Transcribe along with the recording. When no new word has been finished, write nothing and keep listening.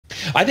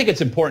I think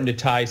it's important to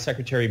tie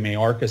Secretary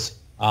Mayorkas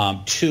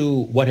to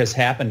what has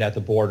happened at the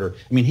border.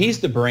 I mean, he's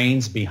the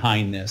brains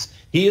behind this.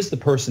 He is the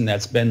person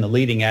that's been the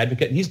leading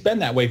advocate, and he's been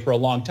that way for a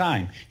long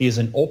time. He is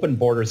an open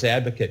borders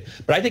advocate.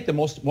 But I think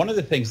one of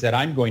the things that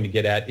I'm going to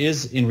get at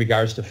is in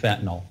regards to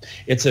fentanyl.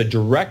 It's a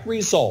direct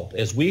result,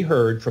 as we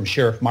heard from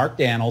Sheriff Mark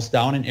Daniels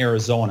down in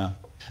Arizona,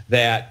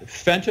 that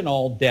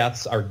fentanyl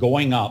deaths are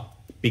going up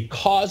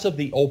because of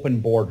the open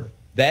border.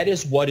 That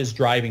is what is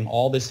driving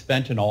all this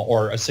fentanyl,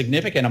 or a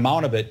significant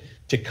amount of it,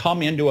 to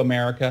come into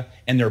America,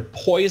 and they're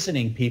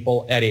poisoning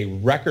people at a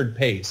record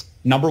pace.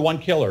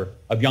 #1 killer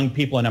of young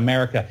people in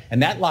America,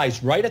 and that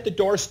lies right at the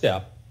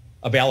doorstep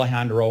of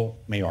Alejandro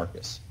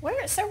Mayorkas.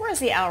 Where's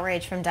the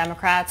outrage from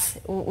Democrats?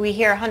 We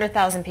hear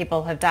 100,000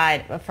 people have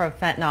died from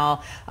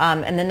fentanyl,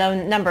 and the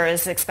number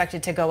is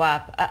expected to go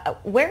up.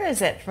 Where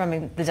is it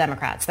from the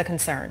Democrats, the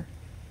concern?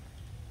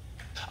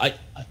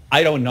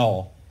 I don't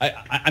know.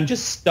 I'm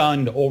just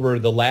stunned over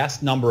the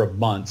last number of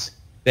months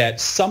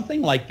that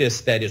something like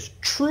this that is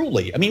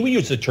truly, I mean, we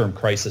use the term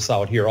crisis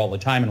out here all the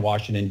time in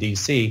Washington,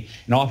 D.C.,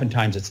 and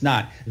oftentimes it's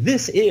not.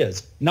 This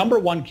is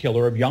 #1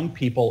 killer of young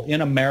people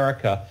in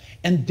America,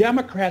 and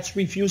Democrats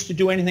refuse to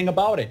do anything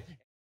about it.